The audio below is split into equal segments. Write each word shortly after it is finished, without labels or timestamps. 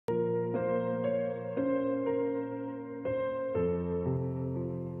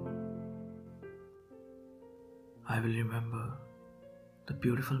I will remember the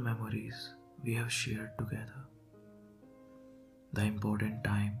beautiful memories we have shared together, the important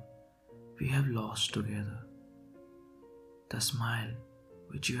time we have lost together, the smile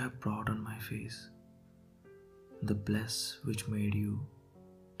which you have brought on my face, the bliss which made you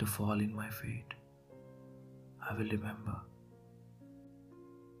to fall in my fate. I will remember.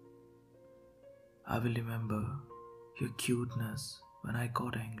 I will remember your cuteness when I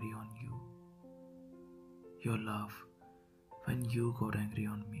got angry on you, your love when you got angry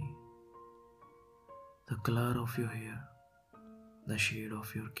on me, the color of your hair, the shade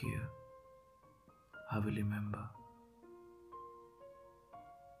of your care. I will remember.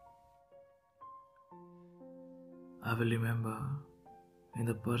 I will remember in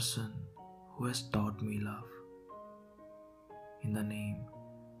the person who has taught me love, in the name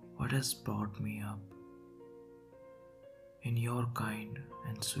what has brought me up, in your kind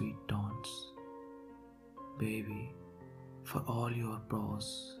and sweet taunts, baby, for all your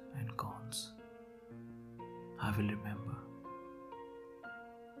pros and cons. I will remember.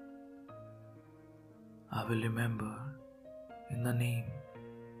 I will remember in the name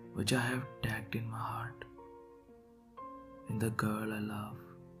which I have tagged in my heart, in the girl I love,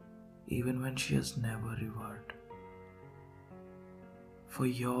 even when she has never revered. For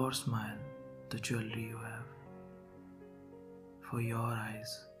your smile, the jewelry you have, for your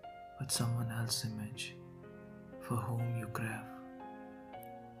eyes with someone else's image, for whom you crave,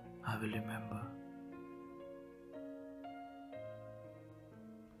 I will remember.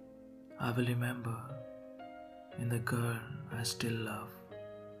 I will remember in the girl I still love,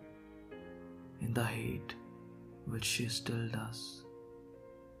 in the hate which she still does,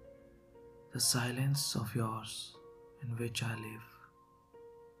 the silence of yours in which I live,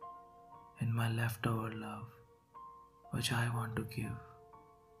 in my leftover love which I want to give.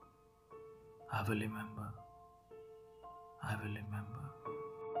 I will remember. I will remember.